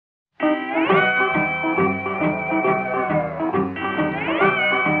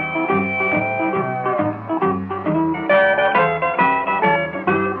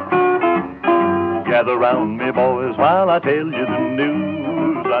I tell you the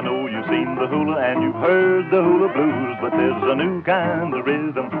news. I know you've seen the hula and you've heard the hula blues, but there's a new kind of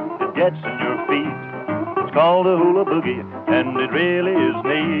rhythm that gets in your feet. It's called a hula boogie, and it really is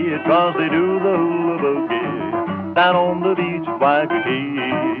neat, 'cause they do the hula boogie down on the beach at Waikiki.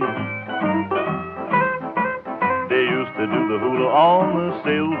 They used to do the hula on the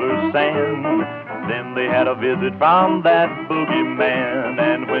silver sand. Then they had a visit from that boogeyman,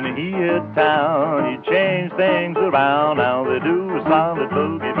 and when he hit town, he changed things around. Now they do a solid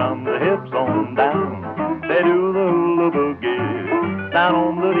boogie from the hips on down. They do the hula boogie down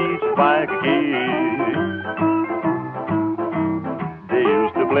on the beach at Waikiki. They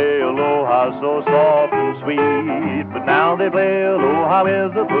used to play aloha so soft and sweet, but now they play aloha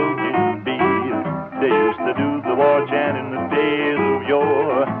with the boogie beat. They used to do the war chant in the days of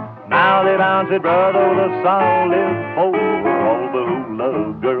yore. Now they bounce it, brother, with a solid four. All the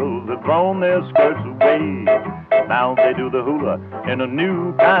hula girls have thrown their skirts away. Now they do the hula in a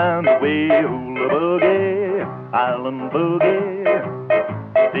new kind of way. Hula boogie, island boogie.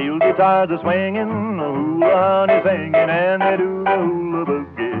 Steel guitars are swinging, hula is singing, and they do the hula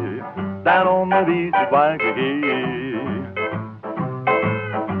boogie down on the beach at Waikiki.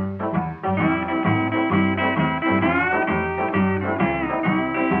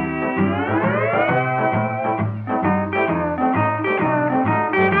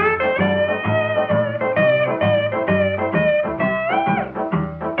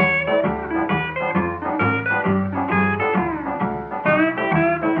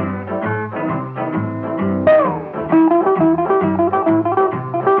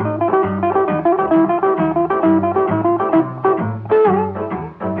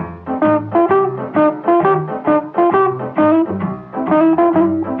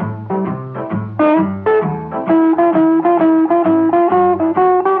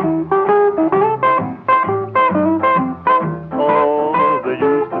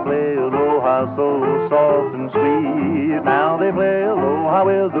 So soft and sweet. Now they play aloha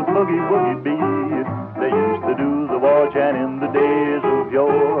with the boogie woogie beat. They used to do the war chant in the days of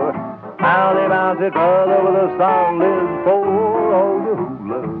yore. Now they bounce it, brother, with a solid four. All the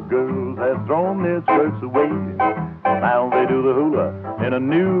hula girls have thrown their skirts away. Now they do the hula in a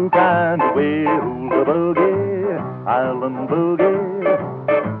new kind of way. Hula boogie, island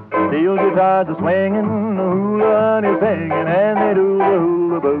boogie. Steel guitars are swinging, the hula is singing, and they do the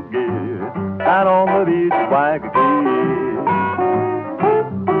hula boogie out on the beach at Waikiki.